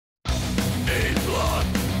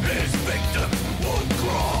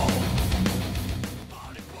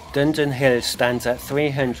Dundon Hill stands at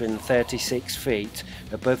 336 feet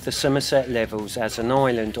above the Somerset levels as an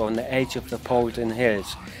island on the edge of the Poldon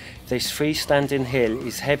Hills. This freestanding hill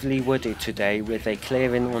is heavily wooded today with a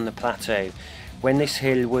clearing on the plateau. When this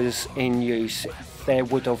hill was in use, there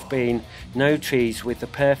would have been no trees, with the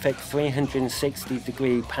perfect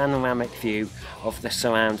 360-degree panoramic view of the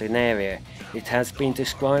surrounding area. It has been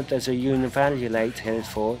described as a univalulate hill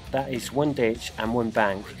fort that is one ditch and one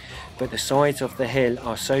bank, but the sides of the hill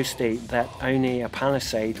are so steep that only a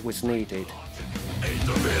palisade was needed.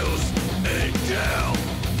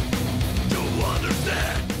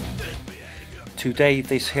 Today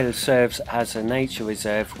this hill serves as a nature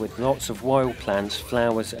reserve with lots of wild plants,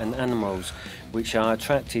 flowers and animals which are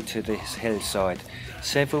attracted to this hillside.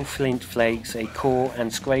 Several flint flakes, a core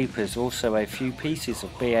and scrapers, also a few pieces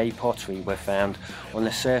of BA pottery were found on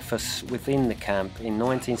the surface within the camp in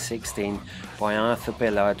 1916 by Arthur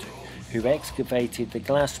Billard, who excavated the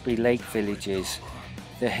Glasby Lake villages.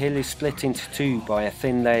 The hill is split into two by a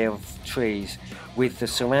thin layer of trees, with the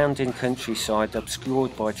surrounding countryside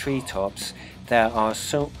obscured by treetops. There are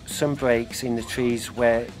some breaks in the trees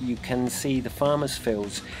where you can see the farmers'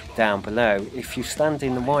 fields down below. If you stand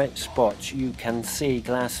in the right spot, you can see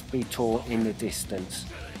Glasby Tor in the distance.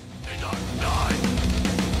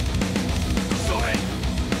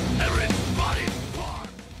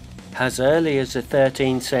 As early as the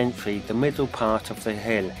 13th century, the middle part of the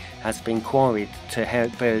hill has been quarried to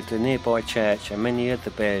help build the nearby church and many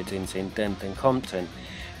other buildings in Dundon Compton.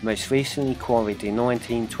 Most recently quarried in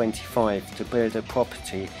 1925 to build a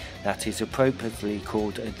property that is appropriately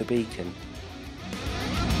called the Beacon.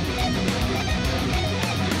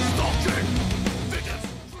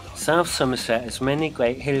 South Somerset has many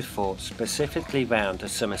great hill forts, specifically round the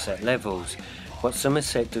Somerset levels. What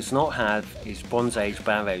Somerset does not have is Bronze Age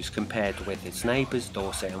barrows compared with its neighbours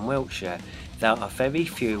Dorset and Wiltshire. There are very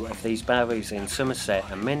few of these barrows in Somerset,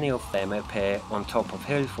 and many of them appear on top of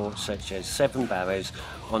hill forts such as Seven Barrows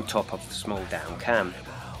on top of the Small Down Camp.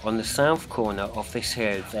 On the south corner of this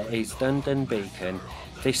hill there is Dundon Beacon.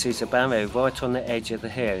 This is a barrow right on the edge of the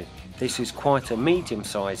hill. This is quite a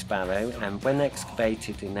medium-sized barrow, and when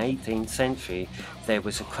excavated in the 18th century there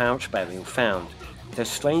was a crouch burial found. The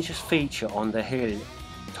strangest feature on the hill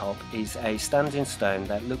top is a standing stone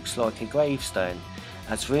that looks like a gravestone.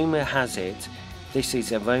 As rumour has it, this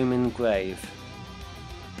is a Roman grave.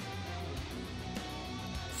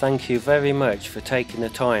 Thank you very much for taking the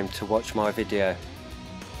time to watch my video.